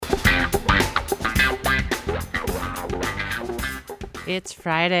It's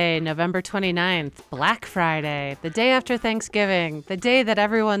Friday, November 29th, Black Friday, the day after Thanksgiving, the day that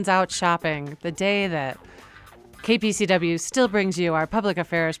everyone's out shopping, the day that KPCW still brings you our public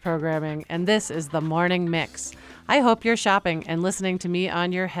affairs programming, and this is the Morning Mix. I hope you're shopping and listening to me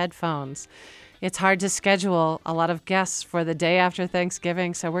on your headphones. It's hard to schedule a lot of guests for the day after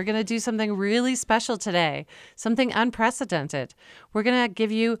Thanksgiving, so we're going to do something really special today, something unprecedented. We're going to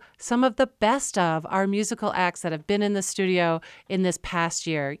give you some of the best of our musical acts that have been in the studio in this past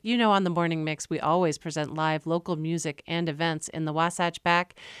year. You know, on the Morning Mix, we always present live local music and events in the Wasatch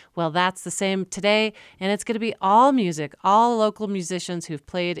Back. Well, that's the same today, and it's going to be all music, all local musicians who've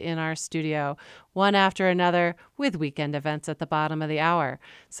played in our studio, one after another, with weekend events at the bottom of the hour.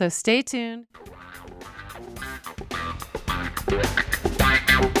 So stay tuned.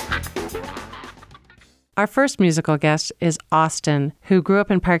 Our first musical guest is Austin, who grew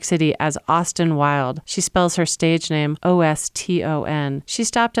up in Park City as Austin Wild. She spells her stage name Oston. She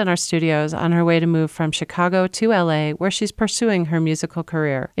stopped in our studios on her way to move from Chicago to LA, where she's pursuing her musical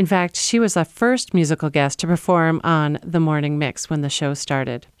career. In fact, she was the first musical guest to perform on The Morning Mix when the show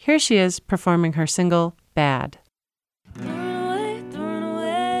started. Here she is performing her single, Bad.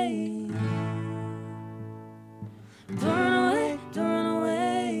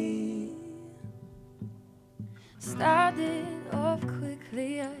 Started off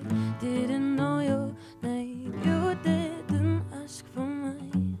quickly, I didn't know your name. You didn't ask for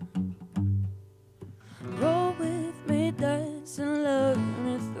mine. Roll with me, dance and love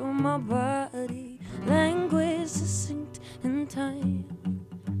me through my body. Language succinct in time.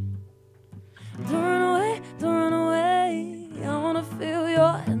 Don't run away. I wanna feel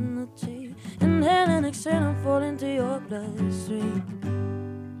your energy. Inhale and exhale and fall into your bloodstream.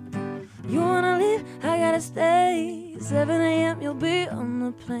 You wanna leave, I gotta stay. 7 a.m. you'll be on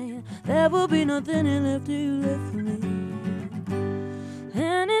the plane. There will be nothing left you left for me.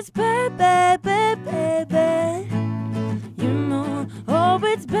 And it's bad, bad, bad, bad, bad. You know, oh,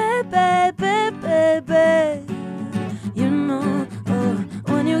 it's bad, bad, bad, bad, bad. You know, oh,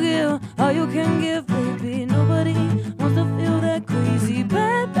 when you give all you can give, baby, nobody wants to feel that crazy.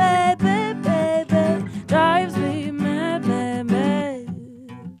 Bad, bad, bad, bad, bad. Drives me mad, mad, mad.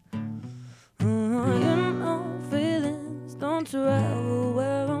 You know, feelings don't travel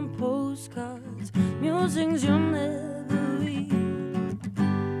well on postcards. Musings you'll never read.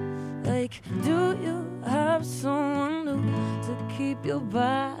 Like, do you have someone new to keep your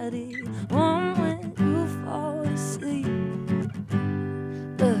body warm when you fall asleep?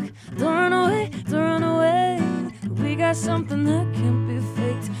 Look, don't run away. We got something that can't be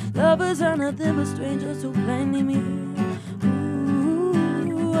faked. Lovers are nothing but strangers who blindly meet.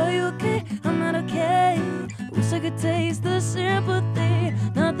 Are you okay? I'm not okay. Wish I could taste the sympathy.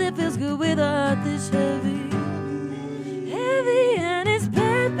 Nothing feels good with a heart this heavy. Heavy and it's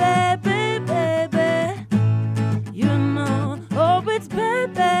bad, bad, bad, bad, bad. You know, oh, it's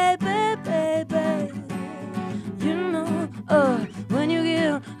bad, bad, bad, bad, bad. You know, when you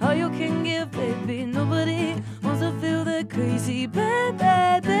give all you can give, baby, nobody wants to feel that crazy. Bad,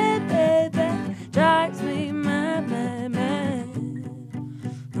 bad, bad, bad, bad. Drives me mad, mad, mad.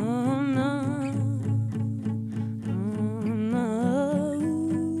 Oh no, oh no.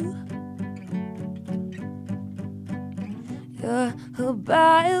 You're a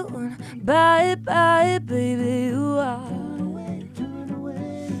bad one, buy it, baby, you are.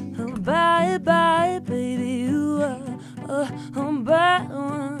 Oh, buy it, baby, you are. Oh, bad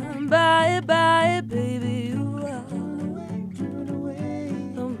one, buy it, baby, you are.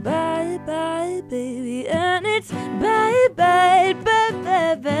 Oh, buy it, baby, and it's bad, bad, bad,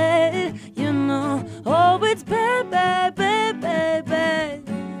 bad, bad. You know, oh, it's bad, bad, bad, bad, bad.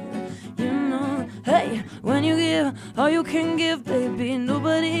 You know, hey, when you give all you can give, baby,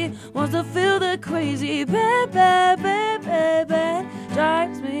 nobody wants to feel that crazy. Bad, bad, bad, bad, bad.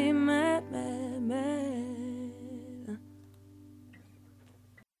 Drives me mad, mad, mad.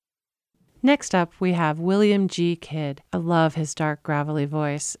 Next up, we have William G. Kidd. I love his dark, gravelly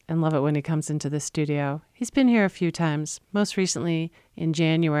voice and love it when he comes into the studio. He's been here a few times, most recently in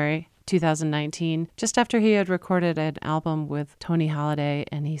January 2019, just after he had recorded an album with Tony Holiday,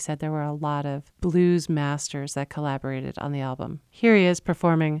 and he said there were a lot of blues masters that collaborated on the album. Here he is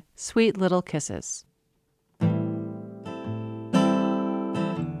performing Sweet Little Kisses.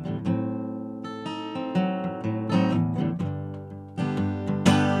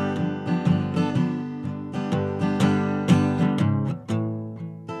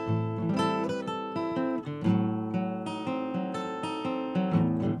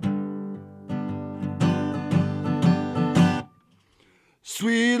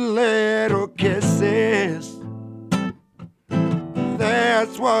 Sweet little kisses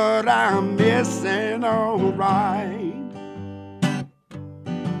It's what I'm missing, alright.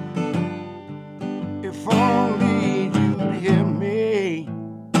 If only you'd hear me,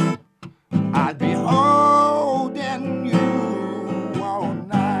 I'd be holding you all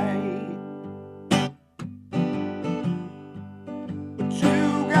night. But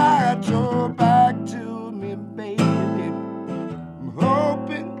you got your back to me, baby. I'm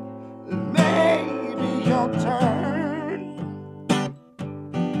hoping that maybe your turn.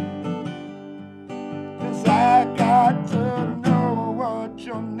 'Cause I got to know what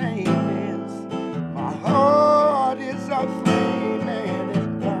your name is. My heart is aflame and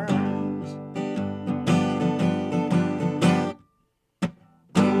it burns.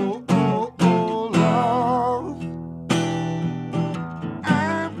 Oh, oh, oh, love,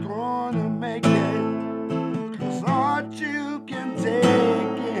 I'm gonna make it. 'Cause what you can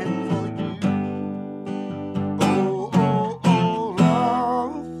take it for you. Oh, oh, oh,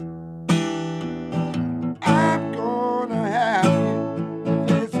 love, I'm gonna have you.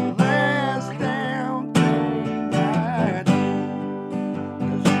 It's the last damn thing I do.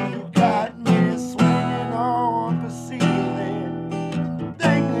 'Cause you got me swinging on the ceiling,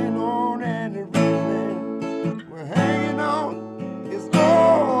 dangling on and reeling. We're hanging on is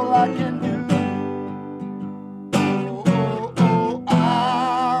all I can do. Oh, oh, oh,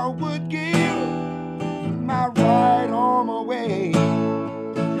 I would give my right arm away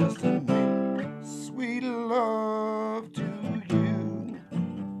just to make sweet love to you.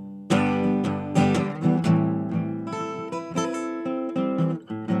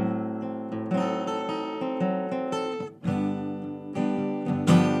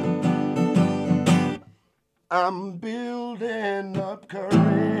 I'm building up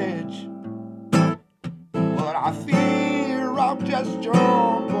courage, but I fear I'll just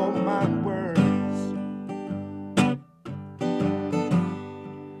jumble my words.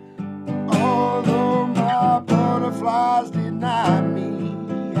 Although my butterflies deny me,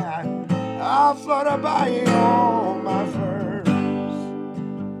 I'll flutter by on my furs.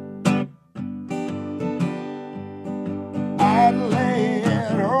 I'd lay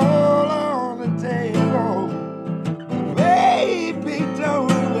it all on the table. Baby, don't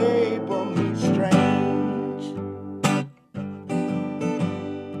label me strange.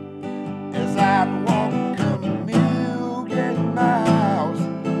 As I'd walk a million miles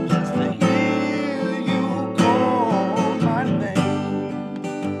just to hear you call my name.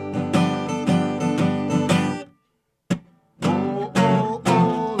 Oh, oh,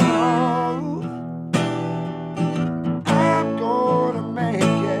 oh, love, I'm gonna make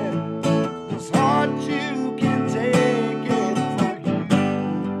it. This heart you can take it for you.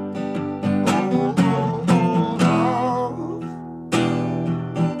 Oh, oh, oh, love,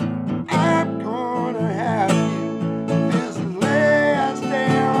 I'm gonna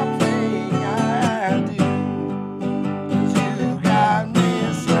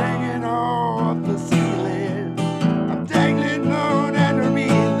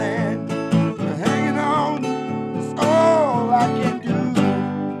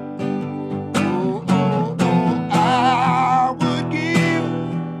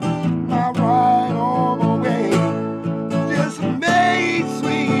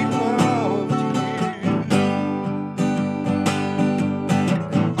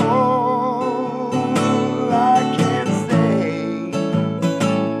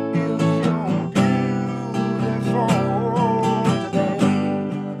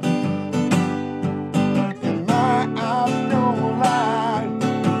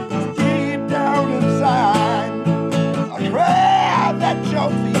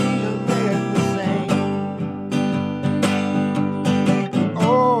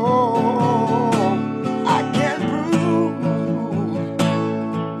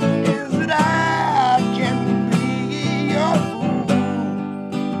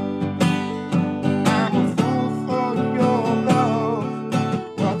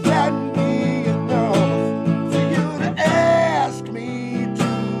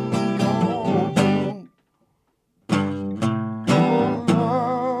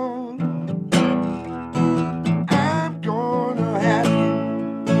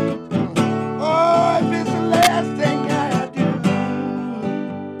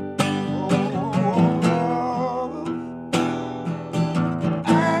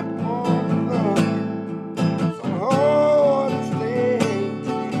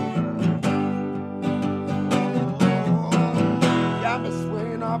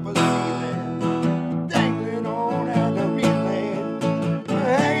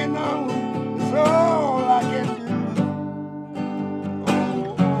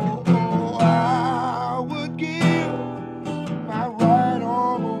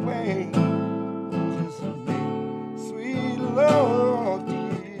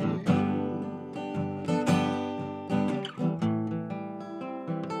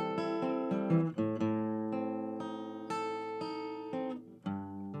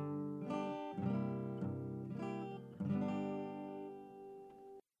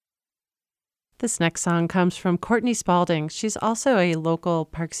This next song comes from Courtney Spalding. She's also a local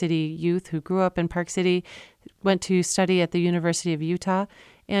Park City youth who grew up in Park City, went to study at the University of Utah,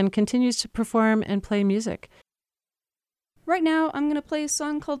 and continues to perform and play music. Right now, I'm going to play a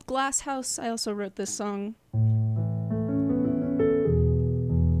song called Glass House. I also wrote this song.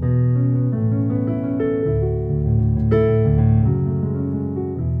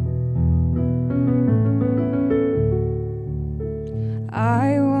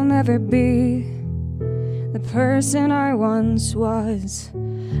 I will never be the person I once was.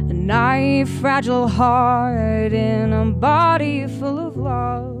 A naive, fragile heart in a body full of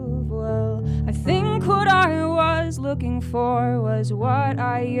love. Well, I think what I was looking for was what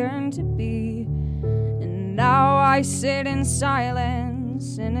I yearned to be. And now I sit in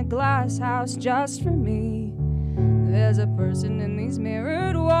silence in a glass house just for me. There's a person in these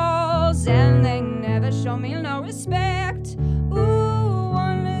mirrored walls, and they never show me no respect. Ooh,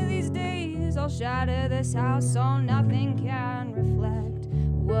 one of these days I'll shatter this house so nothing can reflect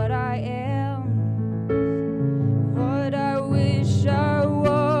what I am, what I wish I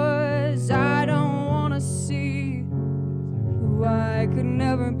was. I don't wanna see who I could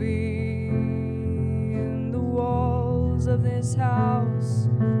never be in the walls of this house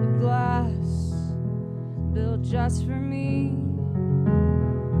of glass built just for me.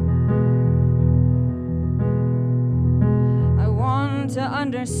 I want to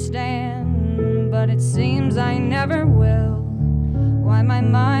understand, but it seems I never will. Why my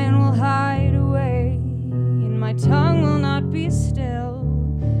mind will hide away and my tongue will not be still.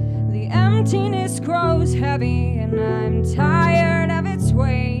 The emptiness grows heavy and I'm tired of its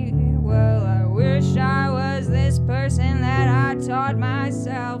weight. Well, I wish I was this person that I taught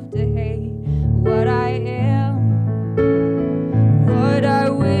myself to hate. What I am, what I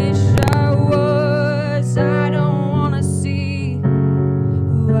wish I was. I don't wanna see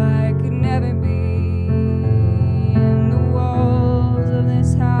who I could never be in the walls of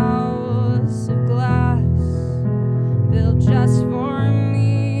this house of glass built just for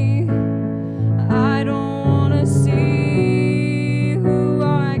me. I don't wanna see who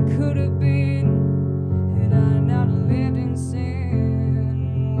I could have been had I not lived in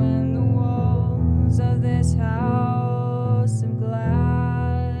sin. When the walls of this house of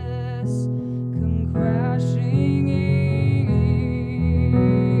glass come crashing in.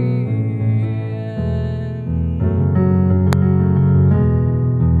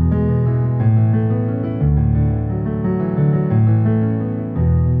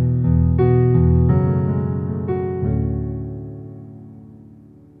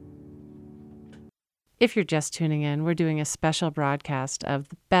 If you're just tuning in, we're doing a special broadcast of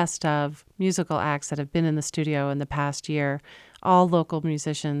the best of musical acts that have been in the studio in the past year, all local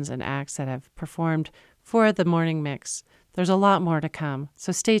musicians and acts that have performed for the morning mix. There's a lot more to come,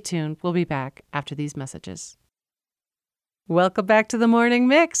 so stay tuned. We'll be back after these messages. Welcome back to the morning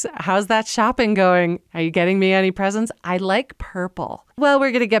mix. How's that shopping going? Are you getting me any presents? I like purple. Well,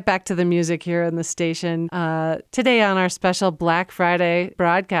 we're going to get back to the music here in the station. Today on our special Black Friday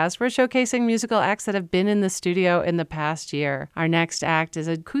broadcast, we're showcasing musical acts that have been in the studio in the past year. Our next act is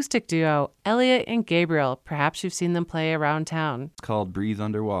an acoustic duo, Elliot and Gabriel. Perhaps you've seen them play around town. It's called Breathe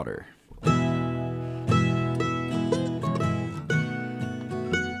Underwater.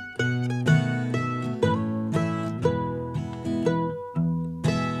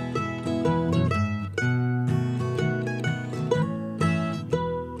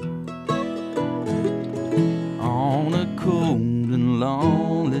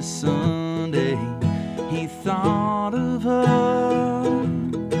 Lonely Sunday, he thought of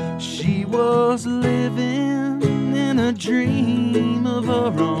her. She was living in a dream of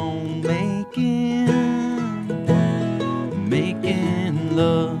her own making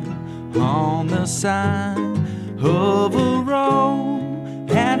love on the side of a road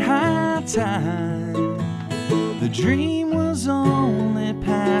at high tide. The dream was only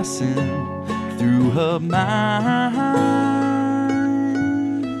passing through her mind.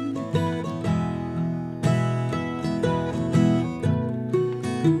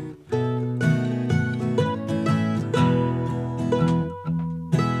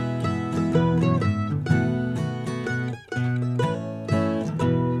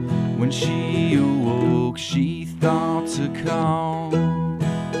 She awoke, she thought to call,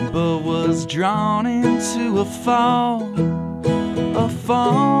 but was drawn into a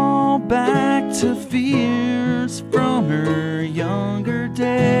fall back to fears from her younger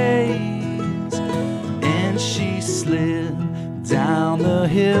days. And she slid down the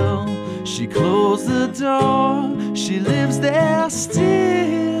hill, she closed the door, she lives there still.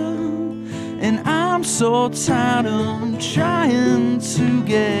 And I'm so tired of trying to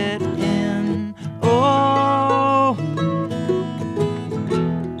get in.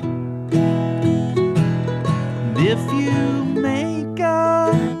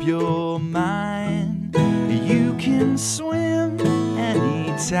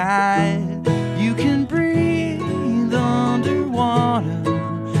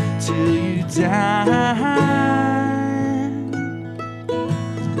 die.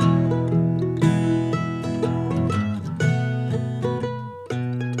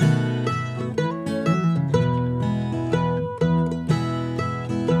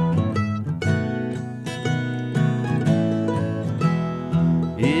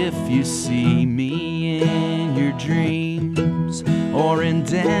 If you see me in your dreams or in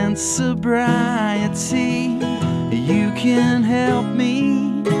dance sobriety, you can help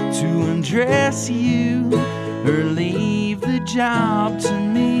me to undress you or leave the job to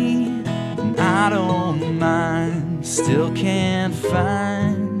me. And I don't mind, still can't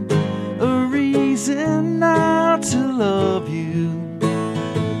find a reason not to love you.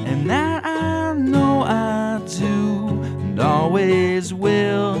 And that I know I do and always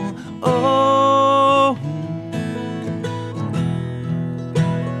will. Oh,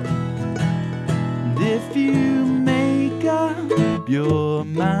 and if you make up your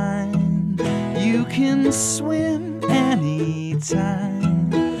mind, you can swim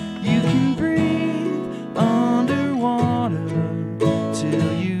anytime. You can breathe underwater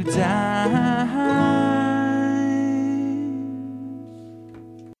till you die.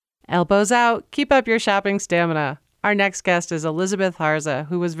 Elbows out. Keep up your shopping stamina. Our next guest is Elizabeth Harza,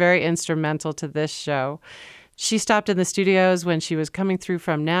 who was very instrumental to this show. She stopped in the studios when she was coming through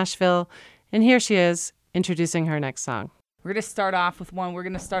from Nashville, and here she is introducing her next song. We're going to start off with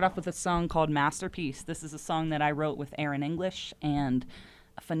a song called Masterpiece. This is a song that I wrote with Aaron English and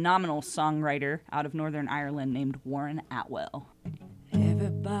a phenomenal songwriter out of Northern Ireland named Warren Atwell.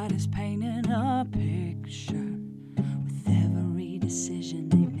 Everybody's painting a picture with every decision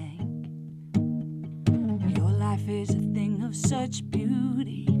they make. Your life is a thing of such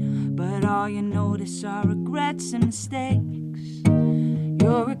beauty, but all you notice are regrets and mistakes.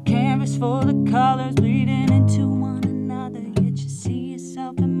 You're a canvas full of colors bleeding into one another, yet you see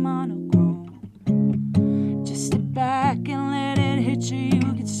yourself in monochrome. Just step back and let it hit you.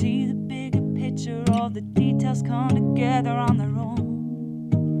 You can see the bigger picture. All the details come together on their own.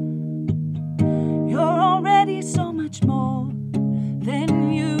 You're already so much more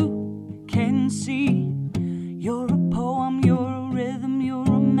than you can see. You're a poem, you're a rhythm, you're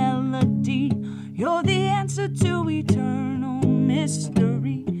a melody. You're the answer to eternal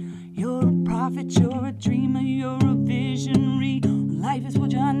mystery. You're a prophet, you're a dreamer, you're a visionary. Life is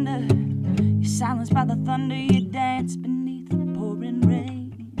what you're under. You're silenced by the thunder, you dance beneath the pouring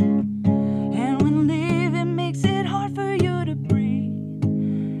rain. And when living makes it hard for you to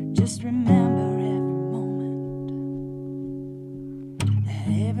breathe, just remember every moment that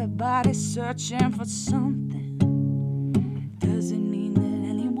everybody's searching for something. Doesn't mean that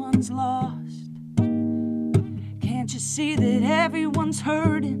anyone's lost. Can't you see that everyone's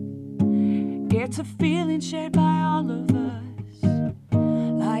hurting? It's a feeling shared by all of us.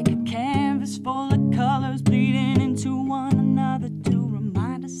 Like a canvas full of colors bleeding into one another to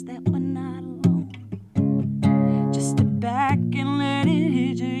remind us that we're not alone. Just step back and let it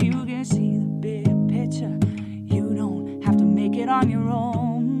hit you. You can see the bigger picture. You don't have to make it on your own.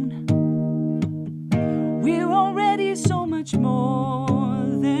 We're already so much more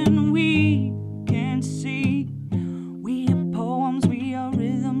than we can see. We are poems, we are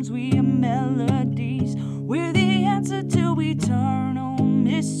rhythms, we are melodies. We're the answer to eternal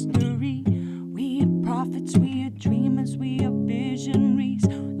mystery. We are prophets, we are dreamers, we are visionaries.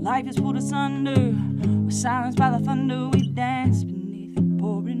 Life has pulled us under. We're silenced by the thunder, we dance beneath the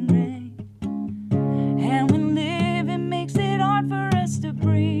pouring rain. And when living makes it hard for us to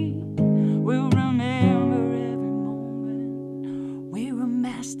breathe, we'll remember every moment we're a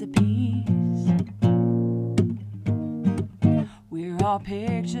masterpiece. We're all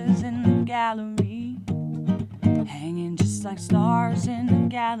pictures in the gallery, hanging just like stars in the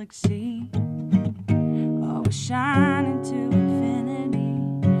galaxy. Oh, we're shining to infinity.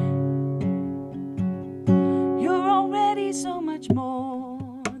 You're already so much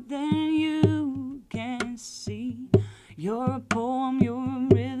more than you can see. You're a poem, you're a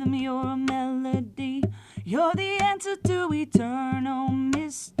rhythm, you're a melody. You're the answer to eternal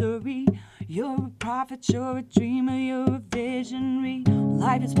mystery. You're a prophet, you're a dreamer, you're a visionary.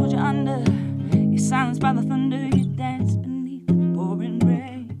 Life has pulled you under. You're silenced by the thunder, you dance beneath the pouring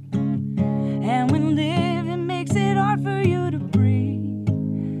rain. And when living makes it hard for you to breathe,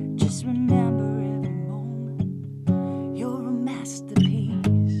 just remember every moment you're a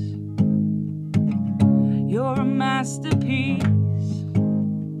masterpiece. You're a masterpiece.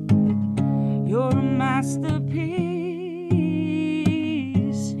 You're a masterpiece.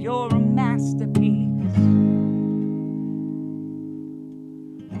 You're a masterpiece.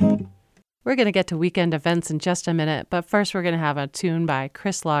 We're going to get to weekend events in just a minute, but first we're going to have a tune by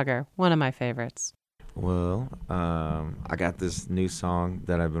Chris Lager, one of my favorites. Well, I got this new song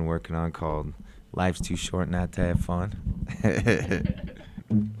that I've been working on called Life's Too Short Not to Have Fun.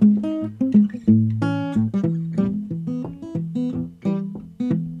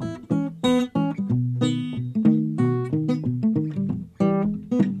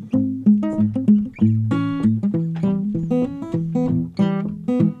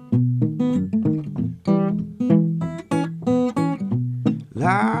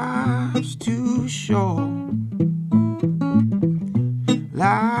 Life's too short.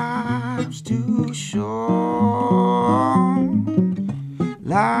 Life's too short.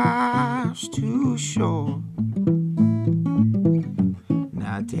 Life's too short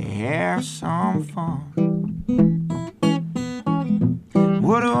not to have some fun.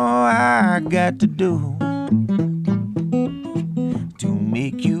 What do I got to do to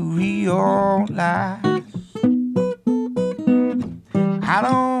make you realize I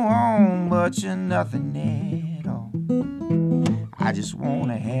don't want much of nothing at all? I just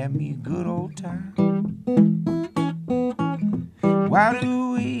wanna have me a good old time. Why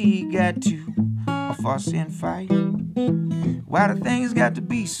do we got to fuss and fight? Why do things got to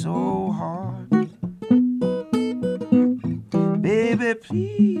be so hard? Baby,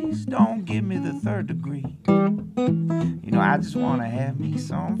 please don't give me the third degree. You know, I just wanna have me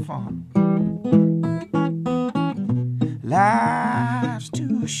some fun. Life's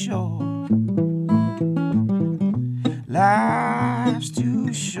too short. Life's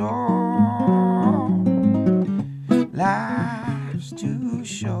too short. Life's too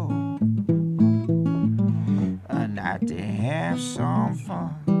short not to have some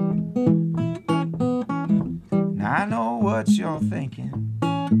fun. Now I know what you're thinking,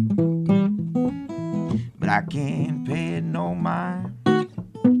 but I can't pay it no mind.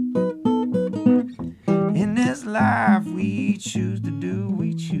 In this life we choose to do,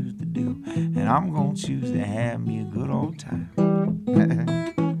 we choose to do, and I'm gonna choose to have me a good old time.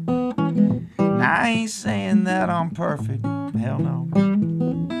 Now I ain't saying that I'm perfect, hell no.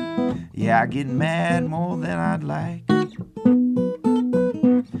 Yeah, I get mad more than I'd like,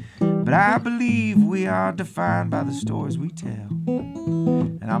 but I believe we are defined by the stories we tell,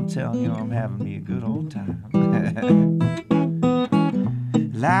 and I'm telling you, I'm having me a good old time.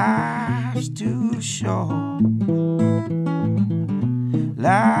 Life's too short.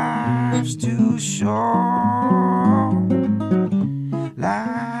 Life's too short.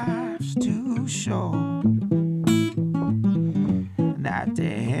 Life's too short not to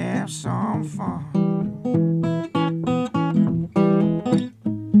have some fun.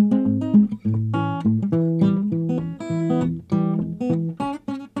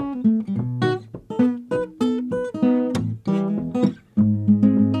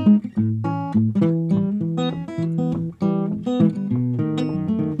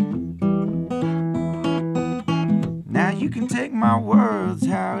 My words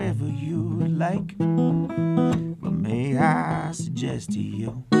however you would like, but may I suggest to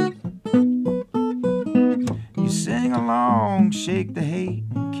you, you sing along, shake the hate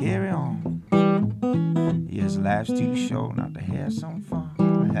and carry on. Yes, life's too short not to have some fun.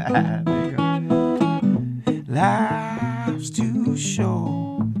 There you go. Life's too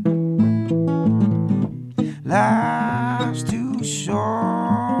short. Life's too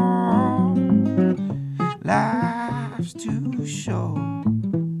short. Life's too short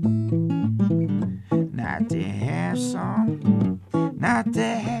not to have some, not to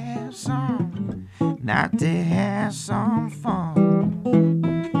have some, not to have some fun.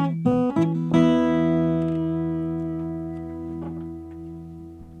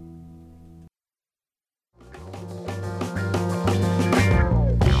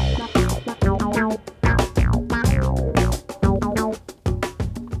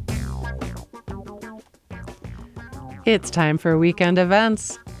 It's time for weekend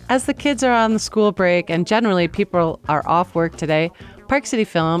events. As the kids are on the school break and generally people are off work today, Park City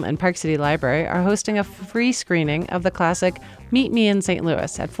Film and Park City Library are hosting a free screening of the classic Meet Me in St.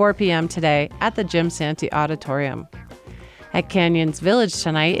 Louis at 4 p.m. today at the Jim Santee Auditorium. At Canyons Village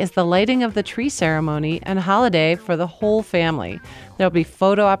tonight is the lighting of the tree ceremony and holiday for the whole family. There'll be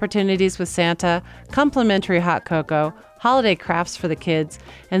photo opportunities with Santa, complimentary hot cocoa, holiday crafts for the kids,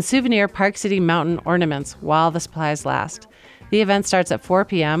 and souvenir Park City Mountain ornaments while the supplies last. The event starts at 4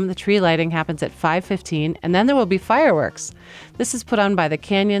 p.m., the tree lighting happens at 5:15, and then there will be fireworks. This is put on by the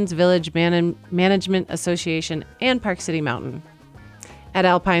Canyons Village Management Association and Park City Mountain. At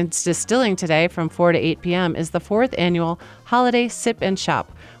Alpine's Distilling today from 4 to 8 p.m. is the 4th annual Holiday Sip and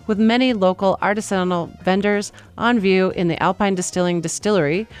Shop, with many local artisanal vendors on view in the Alpine Distilling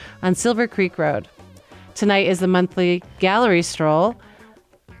Distillery on Silver Creek Road. Tonight is the monthly Gallery Stroll,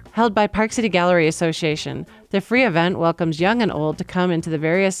 held by Park City Gallery Association. The free event welcomes young and old to come into the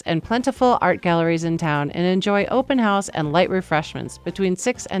various and plentiful art galleries in town and enjoy open house and light refreshments between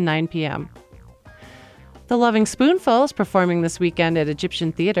 6 and 9 p.m. The Loving Spoonful is performing this weekend at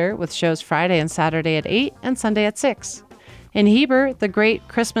Egyptian Theater with shows Friday and Saturday at 8 and Sunday at 6. In Heber, the Great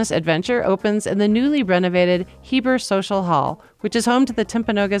Christmas Adventure opens in the newly renovated Heber Social Hall, which is home to the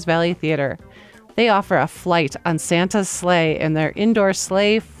Timpanogos Valley Theater. They offer a flight on Santa's sleigh in their indoor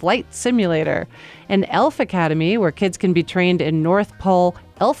sleigh flight simulator, an elf academy where kids can be trained in North Pole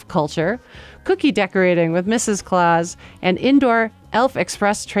elf culture, cookie decorating with Mrs. Claus, and indoor Elf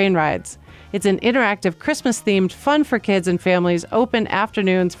Express train rides. It's an interactive Christmas-themed fun for kids and families, open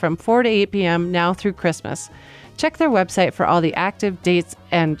afternoons from 4 to 8 p.m. now through Christmas. Check their website for all the active dates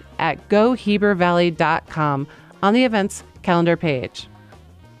and at gohebervalley.com on the events calendar page.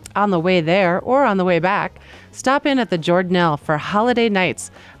 On the way there or on the way back, stop in at the Jordanelle for Holiday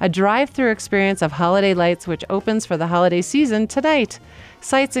Nights, a drive-through experience of holiday lights which opens for the holiday season tonight.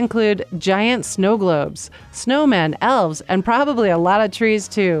 Sights include giant snow globes, snowmen, elves, and probably a lot of trees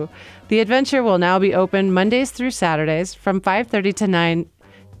too. The adventure will now be open Mondays through Saturdays from 5:30 to 9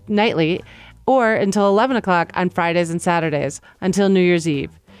 nightly or until 11 o'clock on Fridays and Saturdays until New Year's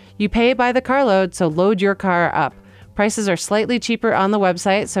Eve. You pay by the carload, so load your car up. Prices are slightly cheaper on the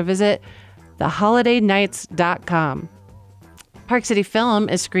website, so visit theholidaynights.com. Park City Film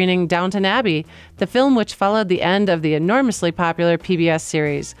is screening Downton Abbey, the film which followed the end of the enormously popular PBS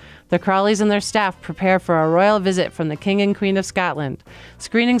series. The Crawleys and their staff prepare for a royal visit from the King and Queen of Scotland.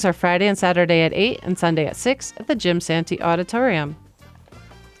 Screenings are Friday and Saturday at 8 and Sunday at 6 at the Jim Santee Auditorium.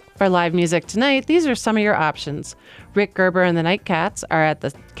 For live music tonight, these are some of your options. Rick Gerber and the Nightcats are at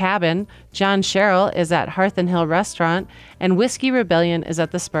the Cabin, John Sherrill is at Hearth and Hill Restaurant, and Whiskey Rebellion is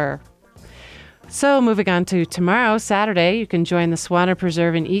at the Spur. So moving on to tomorrow, Saturday, you can join the Swanner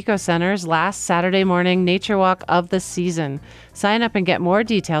Preserve and Eco Center's last Saturday morning nature walk of the season. Sign up and get more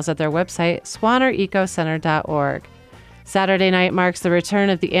details at their website, swannerecocenter.org. Saturday night marks the return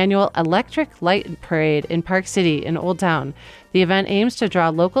of the annual Electric Light Parade in Park City in Old Town. The event aims to draw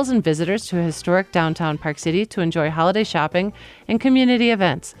locals and visitors to historic downtown Park City to enjoy holiday shopping and community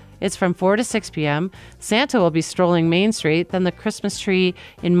events. It's from 4 to 6 p.m. Santa will be strolling Main Street, then the Christmas tree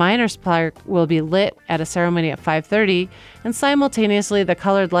in Miners Park will be lit at a ceremony at 5:30, and simultaneously the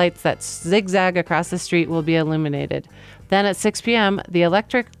colored lights that zigzag across the street will be illuminated. Then at 6 p.m., the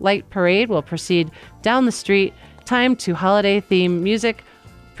Electric Light Parade will proceed down the street, timed to holiday-themed music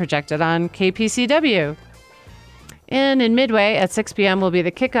projected on KPCW. And in Midway at 6 p.m. will be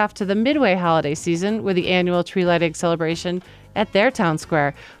the kickoff to the Midway holiday season with the annual tree lighting celebration at their town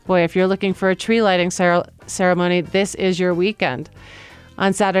square. Boy, if you're looking for a tree lighting ceremony, this is your weekend.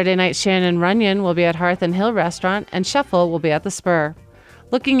 On Saturday night, Shannon Runyon will be at Hearth and Hill Restaurant, and Shuffle will be at the Spur.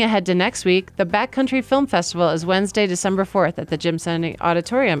 Looking ahead to next week, the Backcountry Film Festival is Wednesday, December 4th at the Jim Santee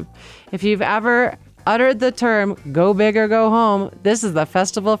Auditorium. If you've ever uttered the term, go big or go home, this is the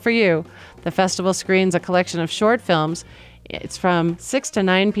festival for you. The festival screens a collection of short films. It's from 6 to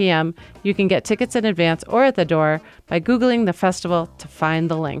 9 p.m. You can get tickets in advance or at the door by Googling the festival to find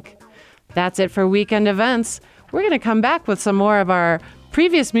the link. That's it for weekend events. We're going to come back with some more of our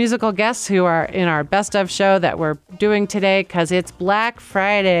previous musical guests who are in our best of show that we're doing today because it's Black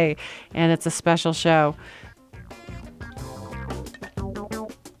Friday and it's a special show.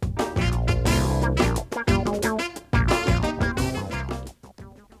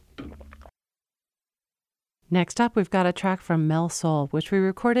 Next up, we've got a track from Mel Soul, which we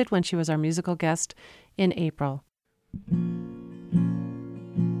recorded when she was our musical guest in April. You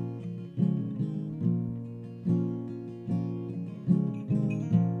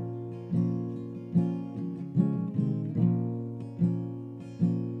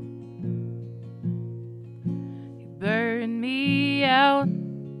burned me out,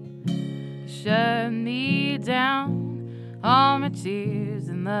 shut me down, all my tears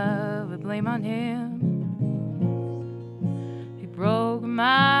and love I blame on him. Broke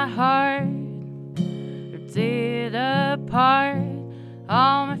my heart, ripped it apart,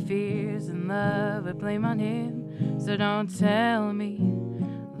 all my fears and love I blame on him. So don't tell me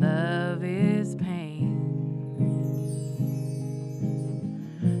love is pain,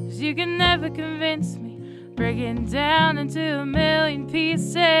 'cause you can never convince me. Breaking down into a million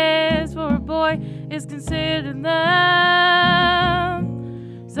pieces for a boy is considered love.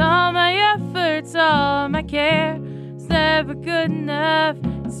 So all my efforts, all my care, never never good enough.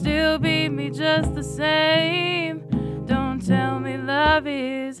 You still beat me just the same. Don't tell me love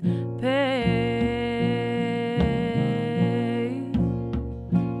is pain.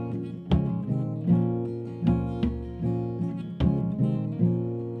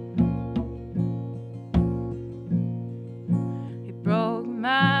 He broke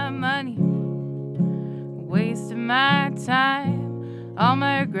my money, wasted my time, all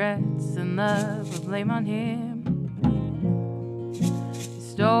my regrets and love I blame on him. He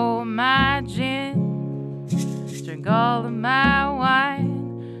stole my gin, drank all of my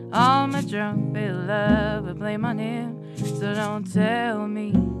wine, all my drunk bit of love I blame on him. So don't tell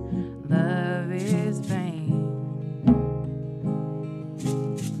me love is pain.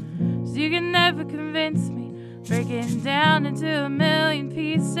 'Cause you can never convince me, breaking down into a million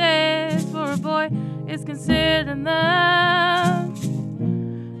pieces for a boy is considered love.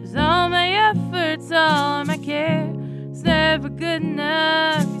 'Cause all my efforts, all my care, it's never good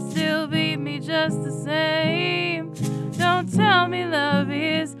enough. You still beat me just the same. Don't tell me love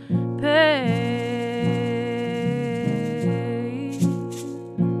is pain.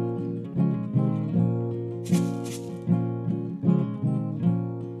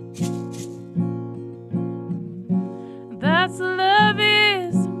 That's what love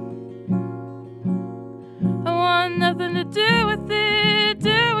is. I want nothing to do with it,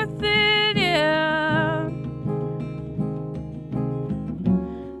 yeah.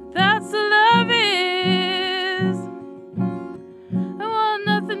 That's what love is. I want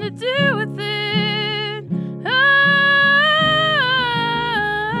nothing to do with it. Oh,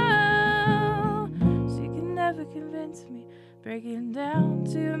 she can never convince me, breaking down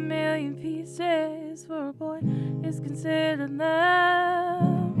to a million pieces for a boy is considered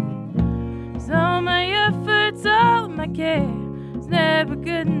love. 'Cause all my efforts, all my care, it's never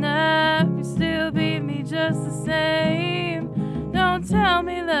good enough. You still beat me just the same. Don't tell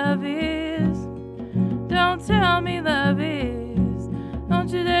me love is. Don't tell me love is. Don't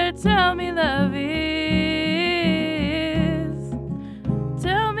you dare tell me love is.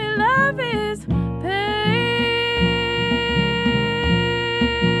 Tell me love is pain.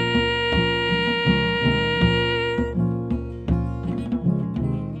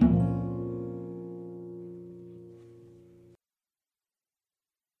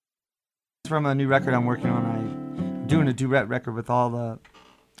 From a new record I'm working on. I'm doing a duet record with all the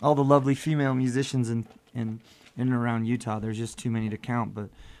lovely female musicians in and around Utah. There's just too many to count, but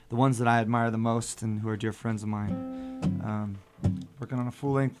the ones that I admire the most and who are dear friends of mine. Working on a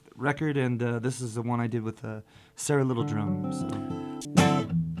full-length record, and this is the one I did with Sarah Little Drum. So.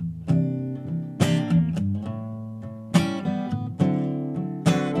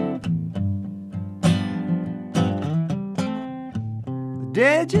 The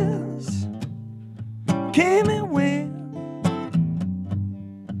day just came and went.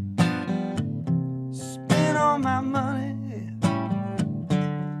 Spent all my money,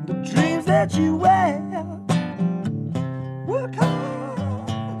 the dreams that you wear. Work hard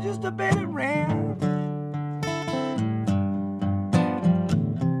just to pay the rent.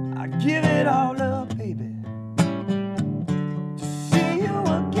 I give it all up, baby, to see you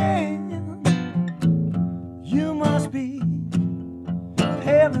again. You must be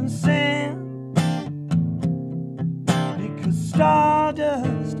heaven sent.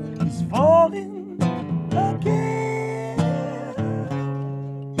 Stardust is falling again.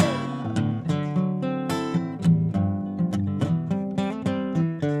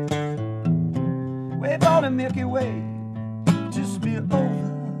 Wave all the Milky Way to spill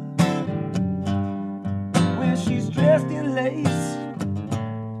over. When she's dressed in lace,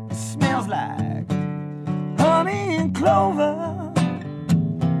 it smells like honey and clover.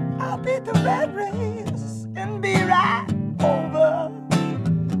 I'll beat the rat race and be right over.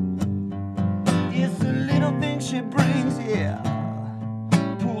 It's the little things she brings here,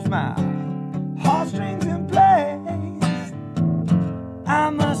 pulls my heartstrings in place. I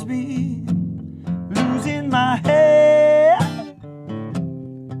must be losing my head,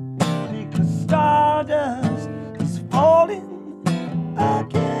 because stardust is falling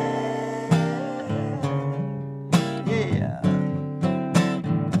again. Yeah.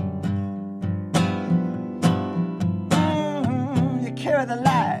 Carry the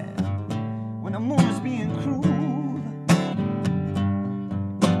light when the moon is being cruel.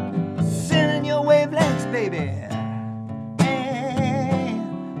 Sending your wavelengths, baby,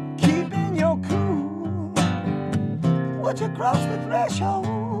 and keeping your cool. Would you cross the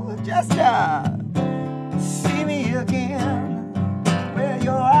threshold just to see me again? Well,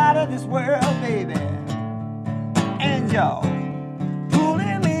 you're out of this world, baby, and you're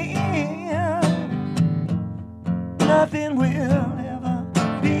pulling me in. nothing will ever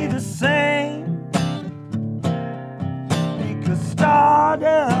be the same, because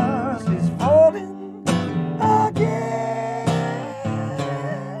stardust is falling again.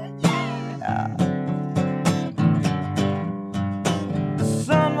 Yeah. The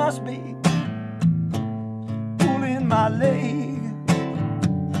sun must be pulling my leg,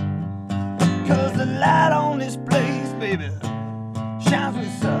 'cause the light on this place, baby, shines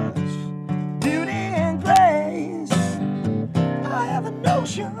with such beauty and grace. I have a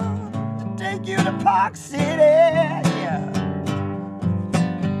notion to take you to Park City, yeah.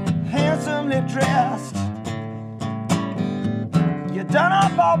 Handsomely dressed, you're done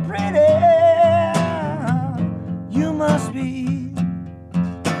up all pretty. You must be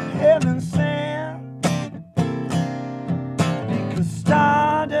heaven sent, because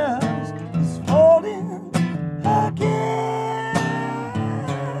stardust is falling again.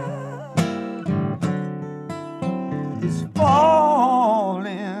 It's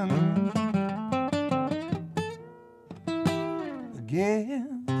falling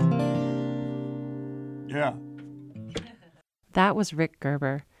again. Yeah. That was Rick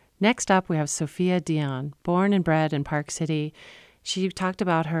Gerber. Next up, we have Sophia Dion, born and bred in Park City. She talked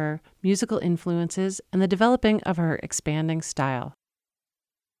about her musical influences and the developing of her expanding style.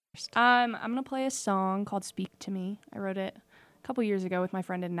 I'm going to play a song called Speak to Me. I wrote it a couple years ago with my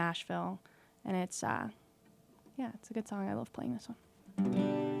friend in Nashville, and it's a good song. I love playing this one.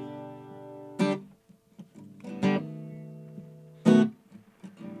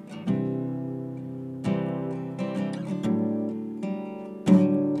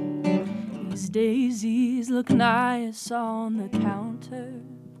 These daisies look nice on the counter,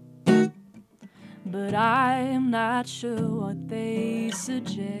 but I am not sure what they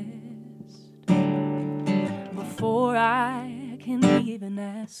suggest. Before I can even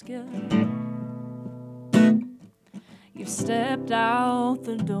ask you, you've stepped out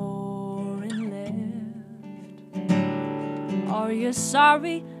the door and left. Are you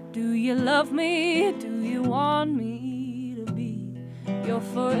sorry? Do you love me? Do you want me to be your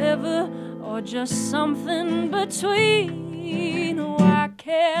forever, or just something between? Why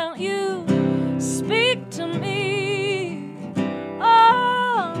can't you speak to me?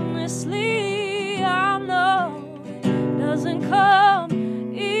 Honestly, I know it doesn't come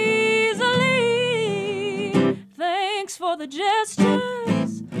easily. Thanks for the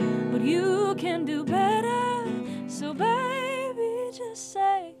gestures, but you can do better. So baby, just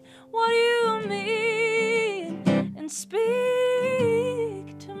say what you mean and speak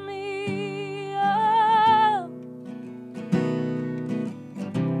to me. Oh.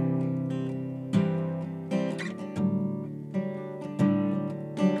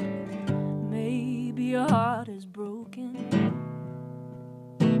 Maybe your heart is broken,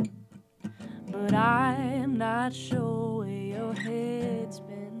 but I am not sure where your head's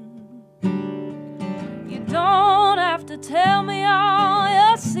been. You don't have to tell me all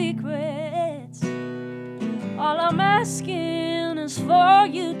your secrets. All I'm asking is for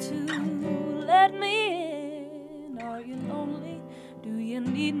you to let me in. Are you lonely? Do you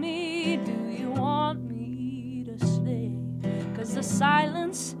need me? Do you want me to stay? 'Cause the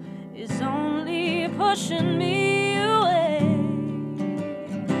silence is only pushing me away.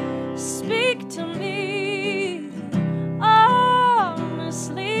 Speak to me.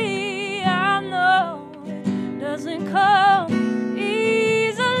 Honestly, I know it doesn't come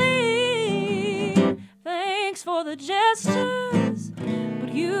easily. Thanks for the gestures,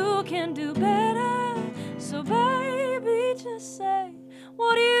 but you can do better. So baby, just say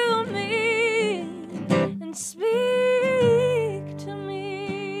what you mean and speak to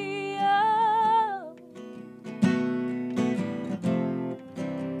me. Oh.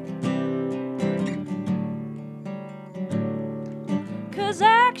 'Cause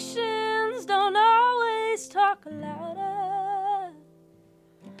actions don't always talk louder.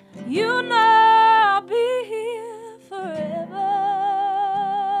 You know I'll be here forever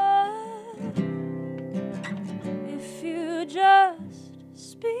if you just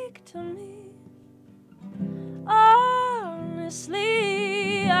speak to me. Honestly,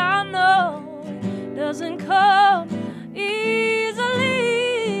 I know it doesn't come easily.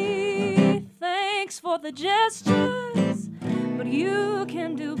 Thanks for the gestures, but you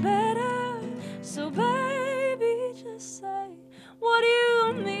can do better. So baby, just say what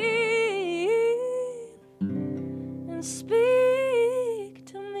you mean and speak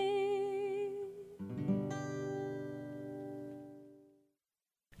to me.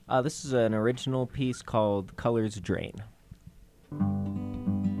 This is an original piece called Colors Drain.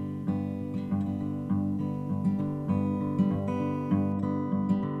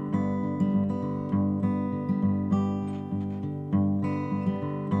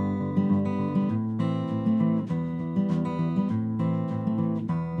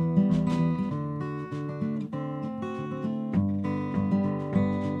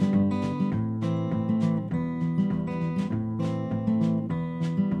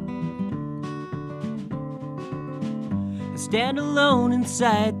 stand alone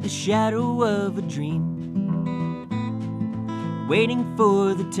inside the shadow of a dream, waiting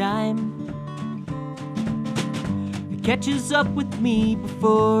for the time it catches up with me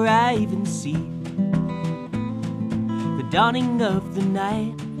before I even see the dawning of the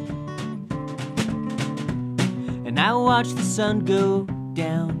night. And I watch the sun go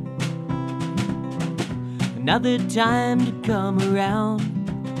down, another time to come around.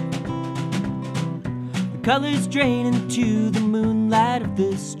 The colors drain into the moonlight of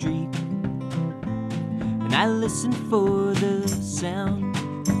the street, and I listen for the sound.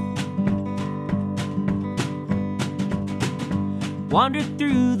 Wander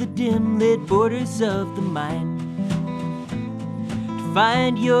through the dim-lit borders of the mind to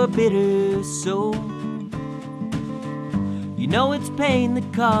find your bitter soul. You know it's pain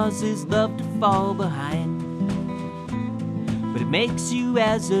that causes love to fall behind, but it makes you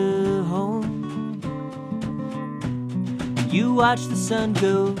as a home. You watch the sun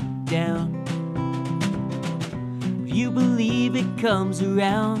go down, if you believe it comes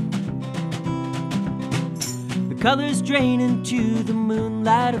around. The colors drain into the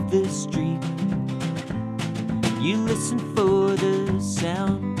moonlight of the street, you listen for the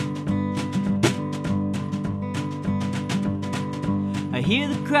sound. I hear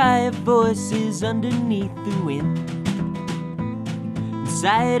the cry of voices underneath the wind,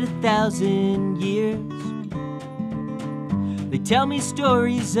 inside 1,000 years. They tell me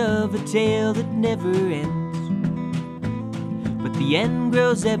stories of a tale that never ends, but the end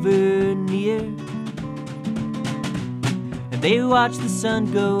grows ever near. And they watch the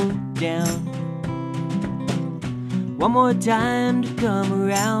sun go down, one more time to come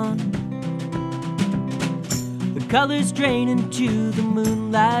around. The colors drain into the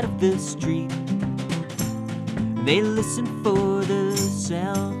moonlight of the street, and they listen for the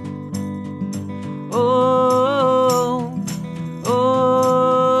sound. Oh, oh, oh, oh,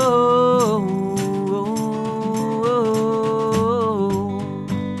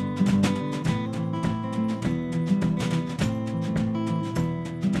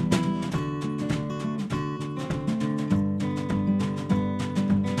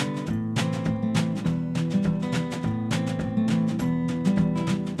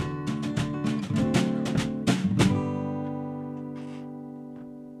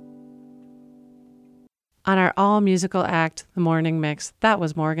 On our all-musical act, The Morning Mix, that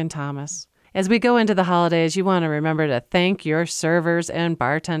was Morgan Thomas. As we go into the holidays, you want to remember to thank your servers and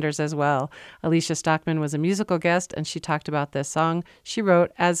bartenders as well. Alicia Stockman was a musical guest, and she talked about this song she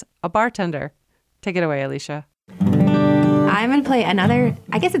wrote as a bartender. Take it away, Alicia. I'm going to play another,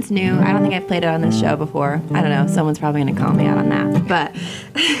 I guess it's new. I don't think I've played it on this show before. I don't know. Someone's probably going to call me out on that, but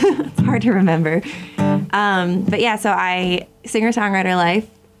it's hard to remember. But yeah, so singer-songwriter life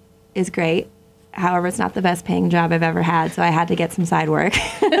is great. However, it's not the best paying job I've ever had, so I had to get some side work.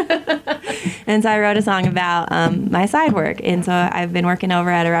 And so I wrote a song about my side work. And so I've been working over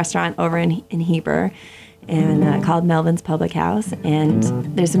at a restaurant over in Heber and called Melvin's Public House. And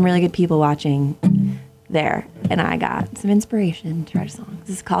there's some really good people watching there. And I got some inspiration to write a song.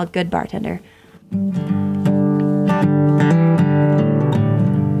 This is called Good Bartender.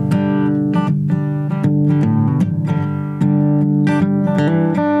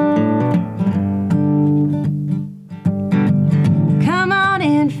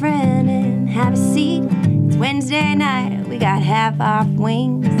 Have a seat. It's Wednesday night. We got half-off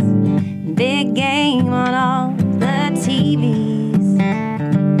wings. Big game on all the TVs.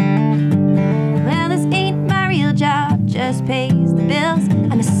 Well, this ain't my real job, just pays the bills.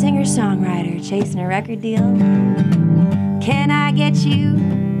 I'm a singer-songwriter chasing a record deal. Can I get you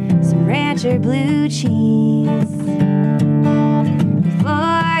some rancher blue cheese?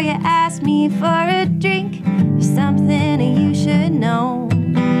 Before you ask me for a drink, there's something you should know.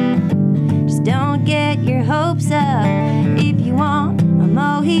 Don't get your hopes up if you want a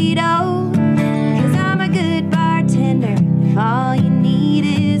mojito, 'cause I'm a good bartender if all you need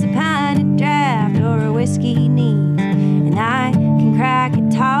is a pint of draft or a whiskey neat. And I can crack a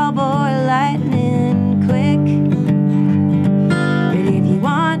tall boy lightning quick. But if you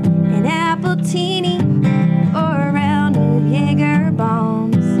want an apple teeny or a round of Jaeger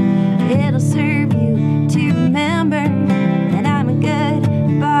bombs, it'll serve you to remember that I'm a good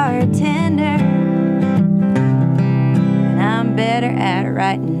bartender, and I'm better at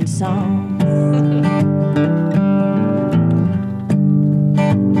writing songs.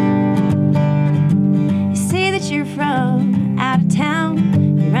 You say that you're from out of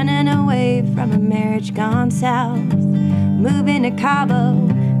town, you're running away from a marriage gone south, moving to Cabo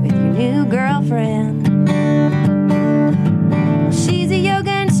with your new girlfriend. She's a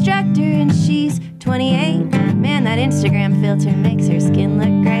yoga instructor and she's 28. Man, that Instagram filter makes her skin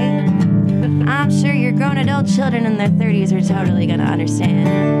look great. I'm sure your grown adult children in their 30s are totally gonna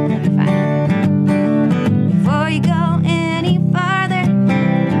understand. Let me find out. Before you go any farther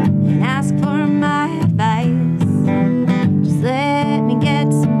and ask for my advice, just let me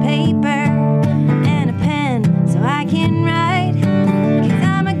get some paper and a pen so I can write. 'Cause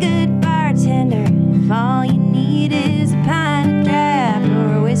I'm a good bartender if all you need is a pint of draft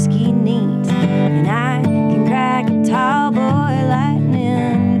or a whiskey neat. And I can crack a tall boy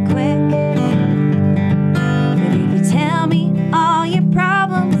lightning quick. But if you tell me all your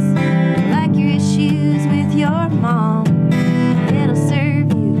problems, like your issues with your mom, it'll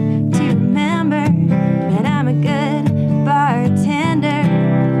serve you to remember that I'm a good bartender.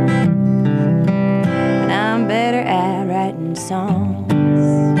 But I'm better at writing songs.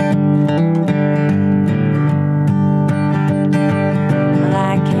 Well,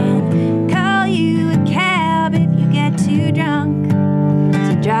 I can call you a cab if you get too drunk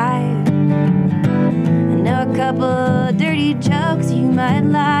to drive. I know a couple dirty jokes you might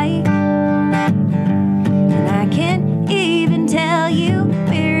like. And I can even tell you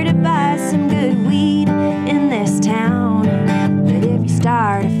where to buy some good weed in this town. But if you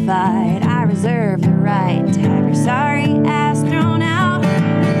start a fight, I reserve the right to have your sorry ass thrown out.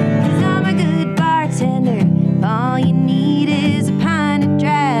 'Cause I'm a good bartender if all you need is a pint of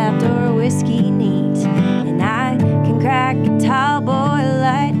draft or a whiskey neat. And I can crack a tall boy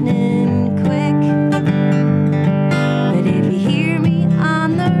lightning quick. But if you hear me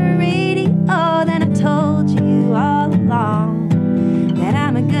on the radio, then I told you all along that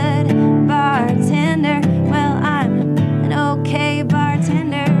I'm a good bartender. Well, I'm an okay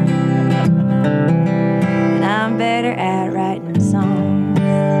bartender, but I'm better at writing songs.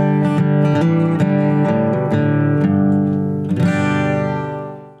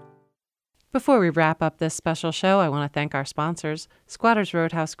 Before we wrap up this special show, I want to thank our sponsors, Squatters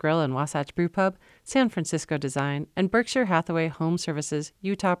Roadhouse Grill and Wasatch Brew Pub, San Francisco Design, and Berkshire Hathaway Home Services,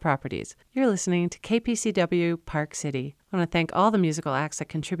 Utah Properties. You're listening to KPCW Park City. I want to thank all the musical acts that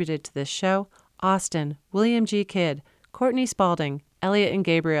contributed to this show: Austin, William G. Kidd, Courtney Spalding, Elliot and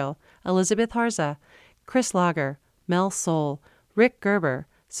Gabriel, Elizabeth Harza, Chris Lager, Mel Soul, Rick Gerber,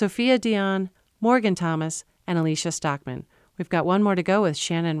 Sophia Dion, Morgan Thomas, and Alicia Stockman. We've got one more to go with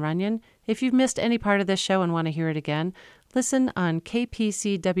Shannon Runyon. If you've missed any part of this show and want to hear it again, listen on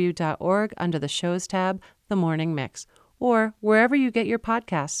kpcw.org under the Shows tab, The Morning Mix, or wherever you get your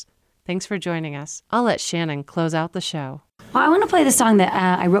podcasts. Thanks for joining us. I'll let Shannon close out the show. Well, I want to play the song that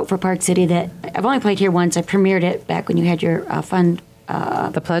I wrote for Park City that I've only played here once. I premiered it back when you had your fun...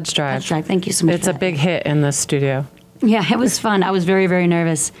 the Pledge Drive. Thank you so much. It's a big hit in the studio. Yeah, it was fun. I was very, very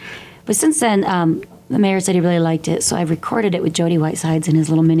nervous. But since then, the mayor said he really liked it, so I've recorded it with Jody Whitesides in his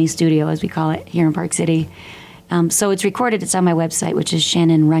little mini studio, as we call it, here in Park City. So it's recorded. It's on my website, which is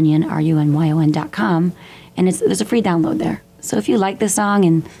ShannonRunyon, RUNYON.com, and there's a free download there. So if you like this song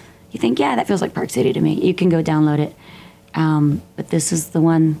and you think, yeah, that feels like Park City to me, you can go download it. But this is the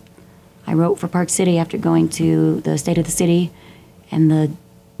one I wrote for Park City after going to the State of the City, and the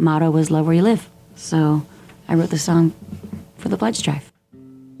motto was Love Where You Live. So I wrote the song for the Pledge Drive.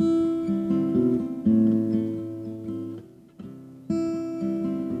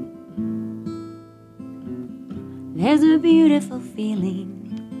 There's a beautiful feeling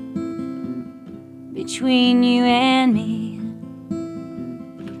between you and me,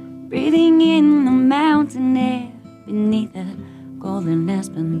 breathing in the mountain air beneath the golden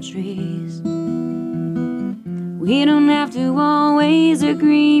aspen trees. We don't have to always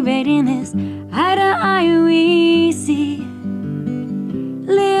agree, but in this eye to eye we see.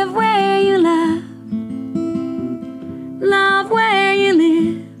 Live where you love, love where you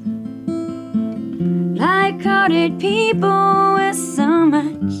live. Like hearted people with so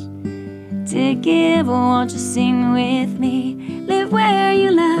much to give, won't you sing with me? Live where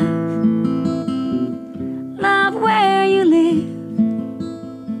you love, love where you live.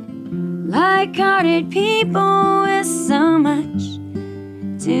 Like hearted people with so much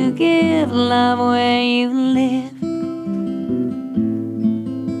to give, love where you live.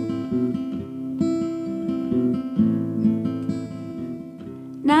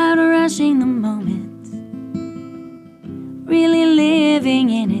 Not rushing the moment, really living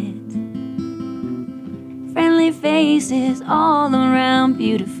in it. Friendly faces all around,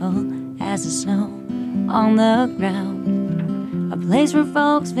 beautiful as the snow on the ground. A place where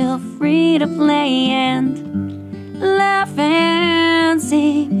folks feel free to play and laugh and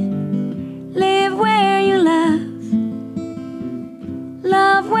sing. Live where you love,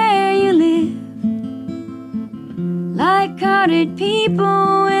 love where you live. Like hearted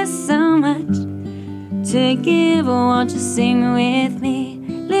people with so much to give. Won't you sing with me?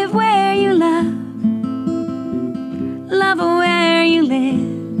 Live where you love, love where you live.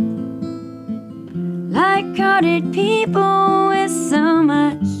 Like-hearted people with so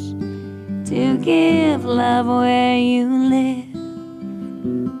much to give, love where you live.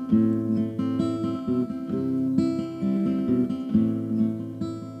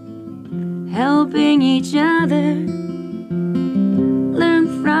 Helping each other, learn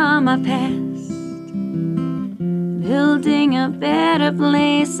from our past, building a better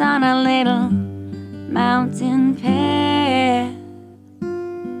place on a little mountain path.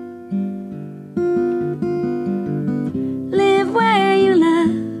 Live where you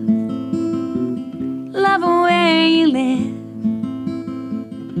love, love where you live.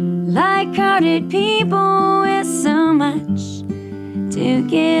 Like-hearted people with so much to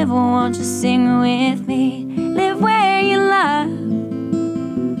give. Won't you sing with me? Live where you love,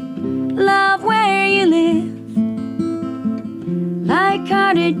 love where you live.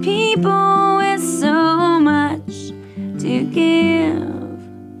 Like-hearted people with so much to give,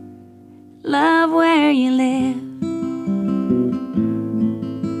 love where you live.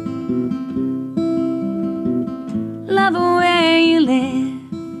 Love where you live.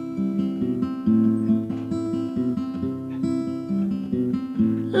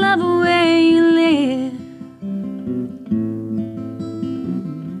 Love where you live.